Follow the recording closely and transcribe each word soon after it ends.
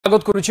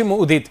स्वागत करुछि मु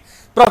उदित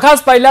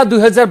प्रकाश पाइला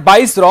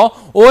 2022 रो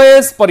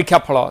ओएस परीक्षा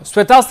फल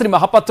श्वेताश्री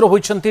महापात्र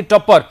होइछंती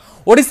टॉपर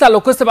ओडिशा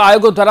लोकसेवा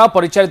आयोग द्वारा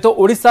परिचालित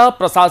ओडिशा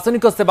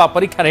प्रशासनिक सेवा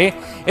परीक्षा रे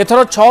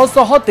एथर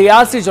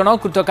 683 जन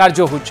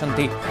कृतकार्य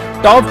होइछंती।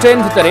 टॉप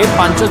 10 भितरे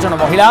 5 जन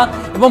महिला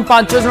एवं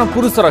 5 जन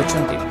पुरुष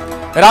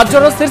रहिछंती।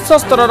 राज्यर शीर्ष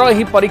स्तर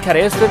एही परीक्षा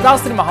रे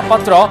श्वेताश्री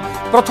महापात्र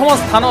प्रथम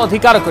स्थान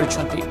अधिकार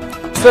करिछंती।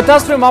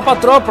 श्वेताश्री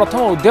महापात्र प्रथम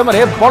उद्यम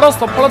रे बड़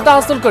सफलता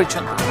हासिल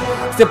करिछंती।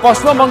 से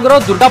पश्चिमबंगर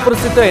दुर्गापुर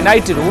स्थित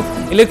एनआईटी रु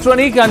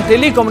इलेक्ट्रोनिक एंड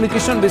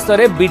टेलीकम्युनिकेशन विषय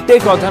में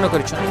बीटेक अध्ययन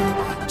कर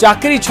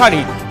चाकरी छाड़ी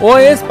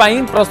ओएस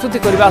प्रस्तुति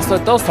करने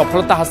सहित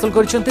सफलता हासिल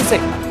कर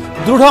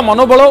दृढ़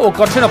मनोबल और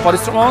कठिन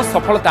परिश्रम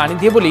सफलता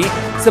आनी बोली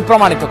से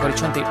प्रमाणित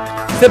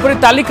कर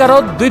तालिकार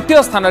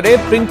द्वितीय स्थान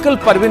में प्रिंकल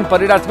परबिन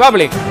परिडा थिबा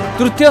बेले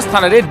तृतीय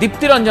स्थान में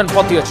दीप्ति रंजन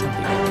पति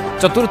अच्छा।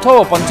 चतुर्थ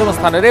और पंचम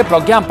स्थान में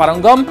प्रज्ञा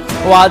पारंगम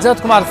और आजाद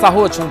कुमार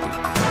साहू अच्छा।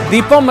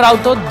 दीपम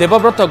राउत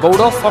देवव्रत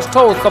गौड़ षष्ठ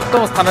और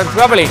सप्तम स्थान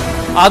में बेले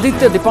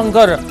आदित्य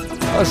दीपंकर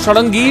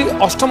षडंगी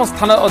अष्टम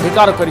स्थान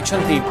अधिकार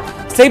करिसेंती।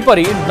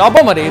 सेहीपरि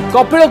नवम रे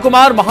कपिल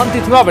कुमार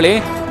महांती थिबा बेले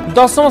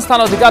दशम स्थान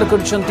अधिकार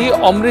करिसेंती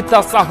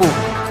अमृता साहू।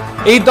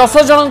 एही 10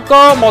 जनक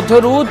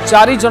मध्यरु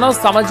 4 जन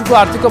सामाजिक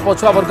आर्थिक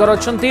पछुआ वर्गर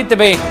अछंती।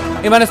 तेबे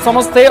एमाने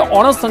समस्ते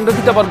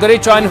अणसंगठित वर्ग रे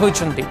चयन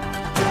होइछंती।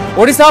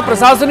 ओडिशा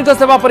प्रशासनिक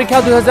सेवा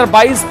परीक्षा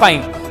 2022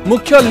 पई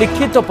मुख्य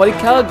लिखित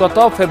परीक्षा गत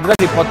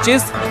फेब्रुआरी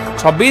 25,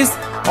 26,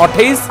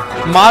 28,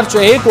 मार्च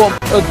 1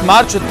 और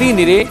मार्च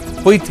 3 रे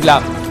होइथिला।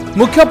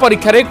 मुख्य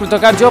परीक्षा रे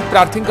कृतकार्य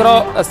प्रार्थी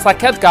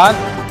साक्षात्कार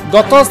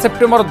गत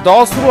सेप्टेम्बर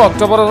 10 रु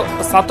अक्टोबर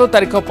 7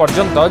 तारिख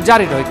पर्यंत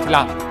जारी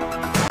रहिथिला।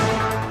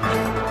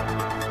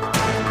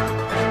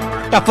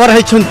 टॉपर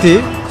हैछंती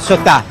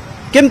श्वेता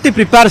केमती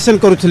प्रिपरेशन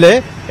करूथिले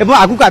एवं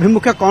आगु का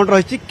अभिमुख्य कोन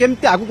रहिछि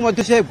केमती आगु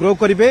मध्ये से ग्रो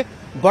करिवे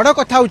बड़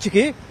कथा होछि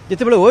कि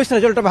जेतेबेले ओएस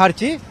रिजल्ट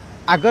बाहरछि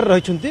आगर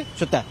रहिछंती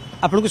श्वेता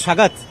आपनको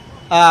स्वागत।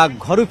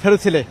 घरु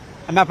फेरुथिले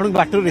हम आपनको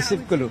बाटू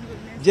रिसीव कलु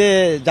जे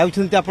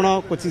जाउछंती आपण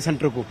कोचिंग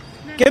सेंटर को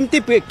केमती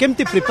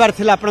प्रिपेयर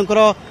थिला आपनकर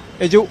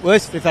ए जो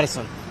ओएस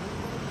प्रिपरेशन।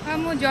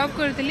 मु जॉब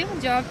करतली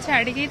जॉब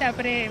छाडी की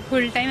तापरे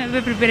फुल टाइम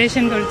एबे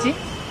प्रिपरेशन करछि।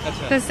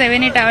 तो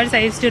 7-8 hours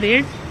I used to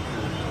read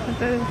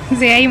तो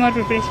जे आई मोर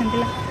प्रिपरेशन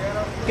थिला।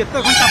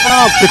 केते घंटा आपण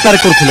प्रिपेयर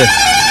करथिले?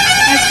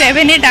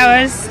 7-8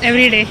 आवर्स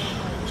एवरी डे।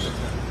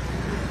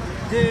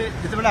 जे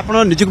जेतेबेले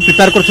आपण निजे को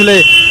प्रिपेयर करथिले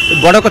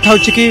बड़ कथा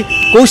होछि कि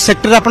को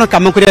सेक्टर आपण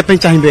काम करिया पे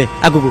चाहिबे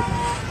आगु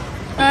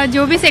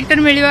जो भी सेक्टर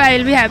मिलियो I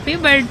will be happy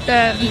but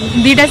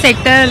दीटा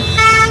sector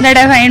that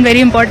I find very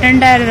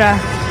important are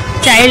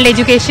child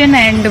education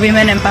and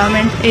women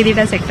empowerment. A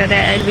दीटा sector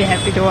I will be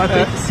happy to work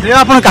with. श्रेय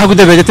आपण काहू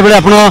देबे जेतेबेले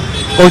आपण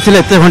कहथिले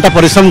एते घंटा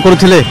परिश्रम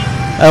करथिले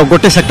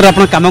गोटे सेक्टर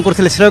आपण काम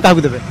करथिले श्रेय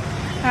काहू देबे?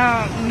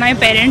 माय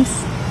पेरेंट्स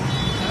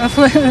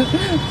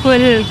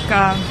फुल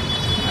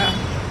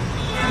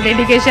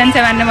डेडिकेशन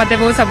से माने मते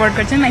बहुत सपोर्ट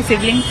करछन। माय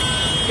सिबलिंग्स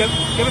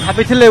के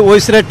भाबिथिले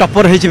ओएस रे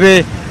टॉपर हे जिवे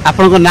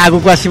आपण को ना आगु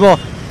को आसीबो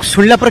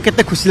सुनला पर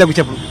केते खुशी लागु छ?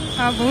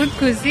 हां बहुत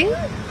खुशी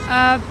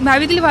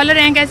भाबिथिले भलो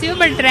rank आसीबो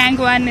but rank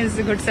 1 is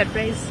good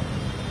surprise.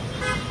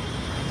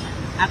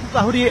 आपु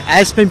काहुरी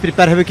आईएएस पे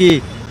प्रिपेयर हेबे कि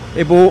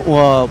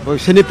एबो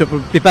सेनी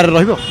प्रिपेयर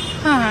रहबो?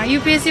 हां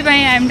यूपीएससी पे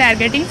आई एम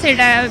टारगेटिंग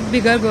सेटा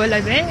बिगर गोल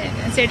अबे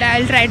सेटा I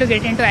will try to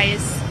get into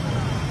IAS.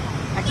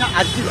 अच्छा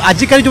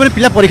आज काली जो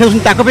पिला परीक्षा सुन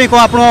ताको पे को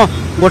आपण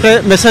गोटे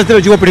मेसेज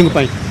देबे युवा पीढ़ी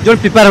को जो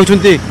प्रिपेयर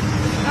होचंती?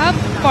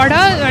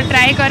 पढ़ो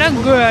ट्राई करो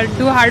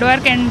do hard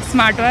work and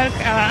smart work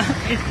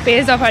it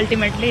pays of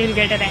ultimately you will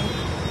get a rank.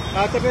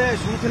 तबे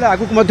सुनथिले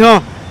आगु को मध्य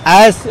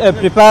आईएएस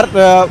प्रिपेयर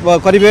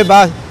करिवे बा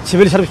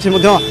सिविल सर्विस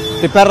मध्य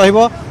प्रिपेयर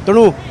रहइबो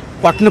तणु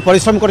कठिन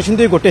परिश्रम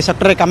करछिंती गोटे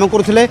सेक्टर रे काम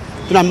करूथिले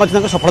तणु हम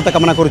मध्य सफलता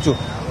कामना करूछु।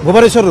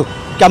 भुवनेश्वर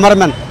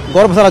कैमरामैन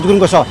गौरव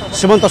राजगुरु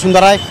श्रीमंत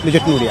सुंदराय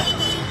न्यूज़18 ओडिया।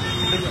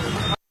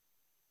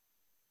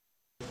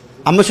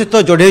 आम सहित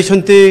जोड़े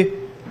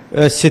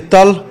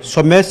शीतल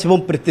सोमेश और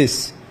प्रीतिश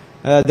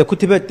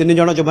देखुथिबे 3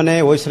 जन जो माने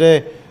ओएस रे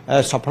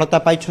सफलता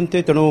पाई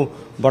तेणु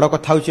बड़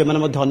कथा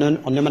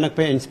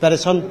होने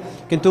इन्स्पिरेसन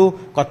किंतु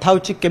कथा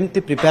होची केमती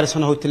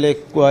प्रिपेरेसन होतिले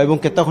एवं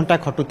केते घंटा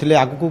खटुथिले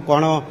आगु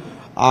कोन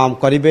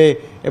करिवे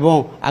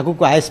एवं आगु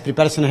को आईएएस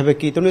प्रिपेरेसन हेबे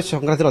कि तेणु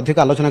संक्रांति अधिक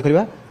आलोचना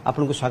करबा।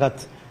 आपनको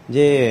स्वागत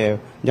जे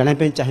जाने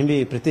पे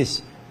चाहिबी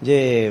प्रीतिश जे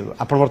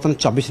आपण वर्तमान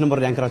 24 नंबर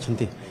रैंक रे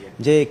अछंती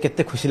जे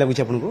केते खुशी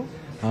लागुच आपनको?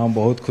 हाँ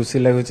बहुत खुशी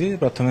लगुच।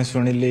 प्रथम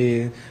शुणिली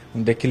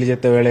देखिली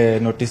जिते बेले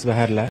नोटिस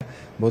बाहरला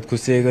बहुत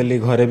खुशी हो गली।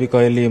 घरे भी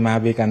कहली माँ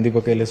भी कांदी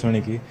पकेले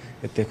शुणिकी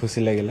एते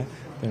खुशी लगिला।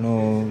 तेणु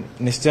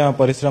निश्चय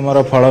परिश्रम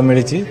फल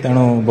मिली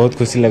तेणु बहुत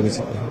खुशी लगुच।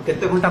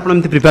 केते घंटा आपण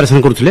एमती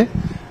प्रिपरेशन करथुले?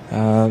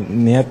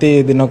 निहाती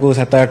दिन को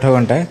 7-8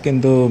 घंटा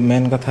किंतु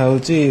मेन कथा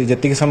होची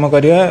जतिक समय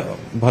करिया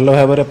भल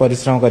भाव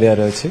परिश्रम करियार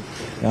अछि।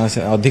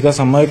 अधिक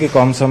समय कि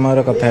कम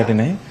समय कथा एठी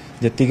नहीं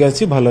जतिक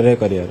अछि भल रे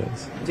करियार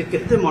अछि। जे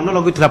केते मन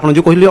लगुथला आपण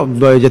जो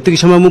कहली जतिक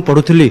समय मु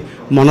पढुथली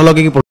मन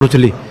लगे कि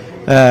पढुथली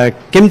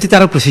केमती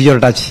तार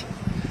प्रोसीजरटा अछि?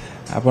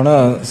 आपण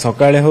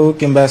सकाळे हो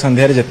किंबा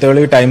संध्या रे जते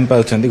बेले टाइम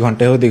पाउछंती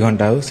घंटे हो 2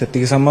 घंटा हो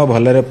सेतिक समय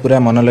भल रे पूरा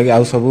मन लगे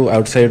आउ सब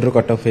आउटसाइड रो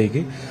कट ऑफ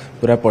हेकी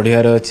पूरा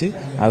पढ़ियार अच्छी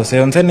आ से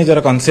अनुसार निजर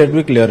कनसेप्ट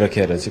भी क्लीयर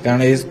रखियार अच्छी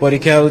कारण ये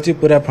परीक्षा होची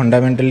पूरा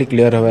फंडामेंटली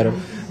क्लीयर होबार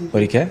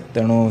परीक्षा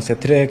तेणु से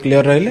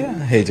क्लीयर रहिले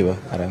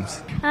आराम से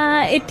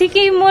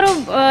एठिकी मोर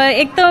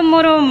एक तो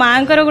मोर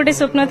माँ को गोटे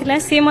स्वप्न थिला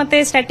सी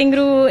मते स्टार्टिंग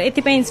रु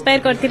एथि इंस्पायर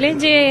करथिले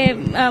जे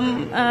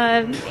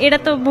एडा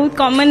तो बहुत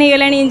कॉमन हे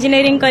गलानी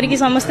इंजीनियरिंग करके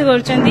समस्त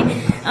करचंती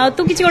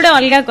तू किछि गोटे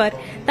अलगा कर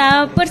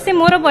तापर से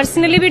मोर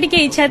पर्सनली भी टिके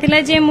इच्छा थिला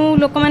जे मु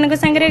लोक मानक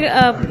संगे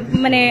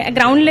माने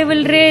ग्राउंड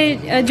लेवल रे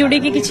जोड़ी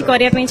के किछि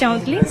करिया पई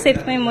चाहतली सेत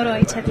पई मोर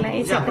इच्छा थिला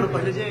ए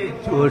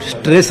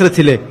स्ट्रेस रे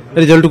थिले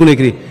रिजल्ट को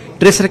लेकरी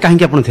स्ट्रेस रे काहे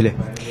कि आपण थिले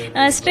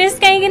स्ट्रेस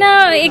कहीं ना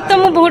एक तो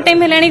मु बहुत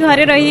टाइम हेलानी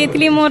घरे रही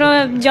जाइतली मोर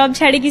जॉब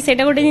छाड़ी की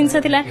सेटा गोटे जिंस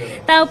थिला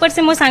ता ऊपर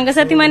से मो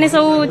सांगसाथी माने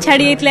सब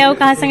छाड़ी जाइतले आ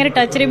कहा संगे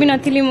टच रे भी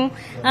नथिली मु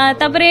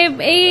तापरे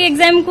ए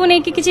एग्जाम को नै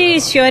कि किछि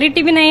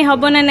श्योरिटी भी नै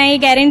हबो ना नै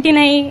गारंटी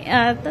नै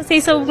तो से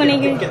सब को नै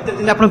केते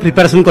दिन आपण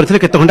प्रिपरेशन करथिले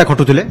केते घंटा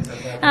खटुथिले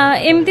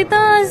एमती तो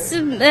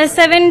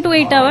 7 to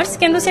 8 आवर्स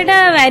किंतु सेटा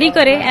वैरी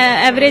करे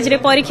एवरेज रे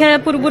परीक्षा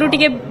पूर्वरु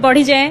टिके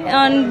बढ़ी जाए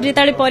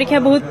जेताले परीक्षा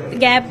बहुत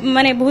गैप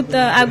माने बहुत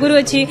आगुरु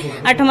अछि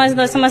 8 मास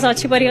 10 मास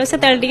अछि परीक्षा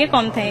सेताले टिके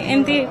कम थाए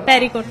एमती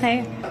वैरी करथाए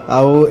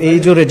आउ ए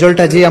जो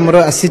रिजल्ट आज हमर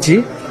आसीछि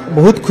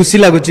बहुत खुशी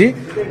लागुछि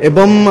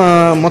एवं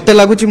मते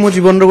लागुछि मो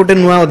जीवन रो गोटे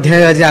नुवा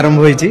अध्याय आज आरंभ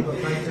होईछि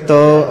तो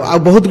आ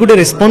बहुत गुटे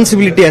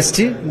रिस्पांसिबिलिटी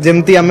आछि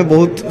जेमती हमें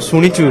बहुत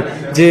सुनिछु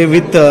जे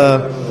with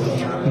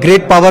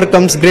great power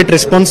comes great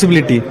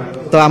responsibility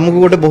तो आमको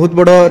गोटे बहुत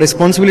बड़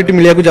रिस्पांसिबिलिटी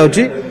मिलिया को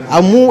जाउछि आ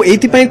मु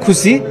एथि पई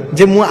खुशी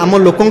जे मु आम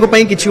लोकंक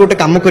पई किछि गोटे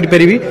काम करि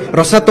परिबी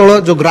रसा तळ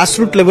जो ग्रास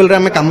रूट लेवल रे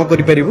हमें काम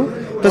करि परिबु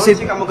तो से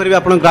काम करिवे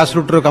आपण ग्रास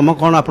रूट रो काम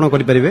कोन आपण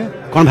करि परिबे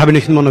कोन भाबि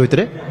निश्चित मन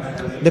भितरे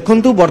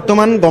देखंतु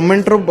वर्तमान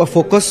गवर्नमेंट रो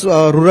फोकस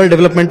रूरल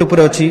डेवलपमेंट ऊपर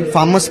अछि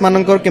फार्मर्स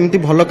मानकर केमती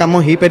भलो काम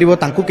हेई परिबो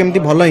तांकू केमती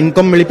भलो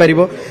इनकम मिली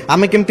परिबो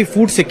आमे केमती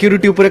फूड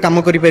सिक्योरिटी ऊपर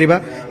काम करि परिबा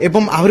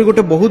एवं आहुरी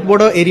गोटे बहुत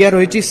बड़ एरिया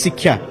रहिछि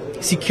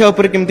शिक्षा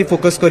ऊपर केमती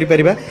फोकस करि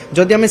परिबा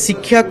जदि हमें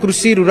शिक्षा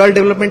कृषि रूरल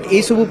डेवलपमेंट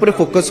ए सब ऊपर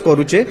फोकस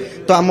करूचे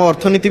तो आम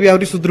अर्थनीति भी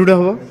आहुरी सुदृढ़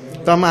हो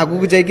तो आम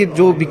आगु जाइए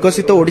जो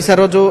विकसित ओडिशा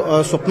रो जो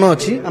स्वप्न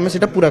अच्छी आम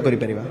से पूरा करि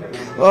परिबा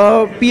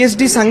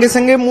पीएचडी संगे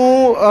संगे मु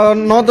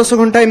 9-10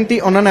 घंटा एमती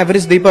ऑन एन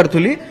एवरेज दे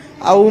पारथुली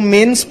आउ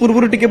मेंस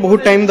पूर्व टिके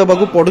बहुत टाइम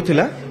दबाकू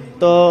पड़ुथिला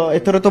तो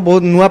एथर तो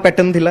बहुत नुआ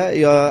पैटर्न थिला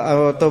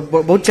तो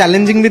बहुत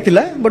चैलेंजिंग भी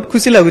थिला बट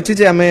खुशी लागुची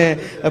जे हमें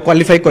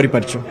क्वालिफाई करि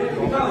पारछु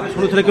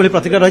शुणुले कि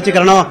प्रतिक्रिया रही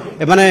कारण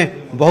एमाने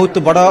बहुत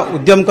बड़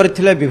उद्यम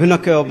करथिले विभिन्न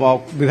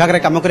विभाग रे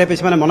काम करे पे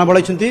से मन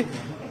बढ़ाई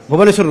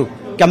भुवनेश्वर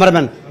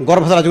कैमरामैन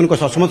गौरव राजन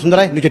सुमन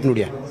सुंदराय न्यूज़18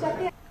 ओडिया।